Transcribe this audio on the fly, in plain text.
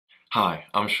Hi,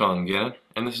 I'm Sean Gannon,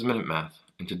 and this is Minute Math,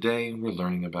 and today we're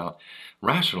learning about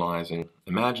rationalizing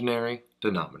imaginary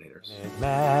denominators.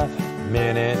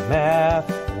 Minute Math,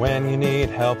 when you need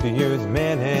help you use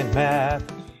Minute Math.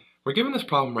 We're given this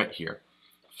problem right here,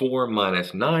 4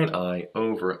 minus 9i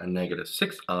over a negative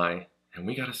 6i, and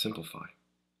we gotta simplify.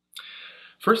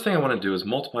 First thing I want to do is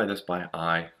multiply this by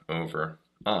I over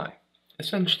I,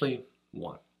 essentially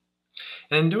 1.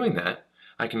 And in doing that,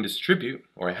 I can distribute,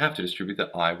 or I have to distribute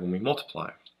the I when we multiply.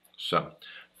 So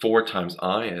 4 times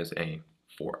I is a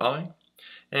 4i,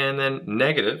 and then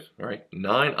negative, right,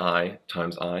 9i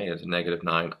times I is negative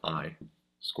 9i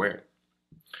squared.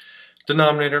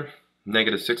 Denominator,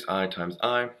 negative 6i times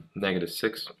I, negative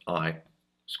 6i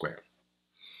squared.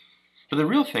 But the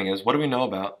real thing is, what do we know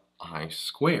about I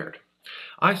squared?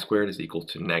 I squared is equal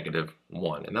to negative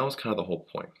 1, and that was kind of the whole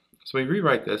point. So we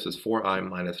rewrite this as 4i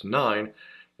minus 9,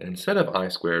 and instead of I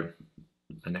squared,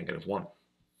 a negative 1.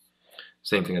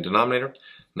 Same thing in denominator,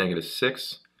 negative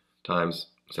 6 times,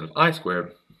 instead of I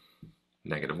squared,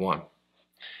 negative 1.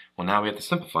 Well, now we have to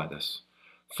simplify this.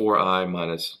 4i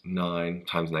minus 9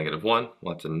 times negative 1,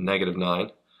 well, that's a negative 9.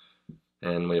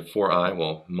 And we have 4i,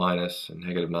 well, minus a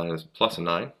negative 9 is plus a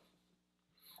 9,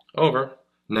 over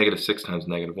negative 6 times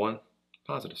negative 1,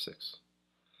 positive 6.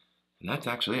 And that's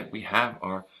actually it. We have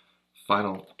our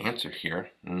final answer here,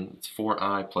 and it's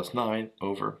 4i plus 9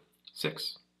 over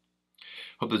 6.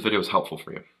 Hope this video was helpful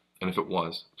for you, and if it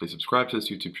was, please subscribe to this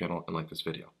YouTube channel and like this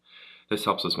video. This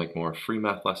helps us make more free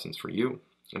math lessons for you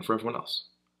and for everyone else.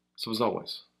 So as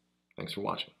always, thanks for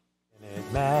watching.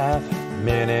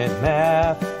 Minute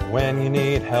Math, when you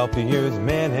need help you use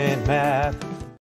Minute Math.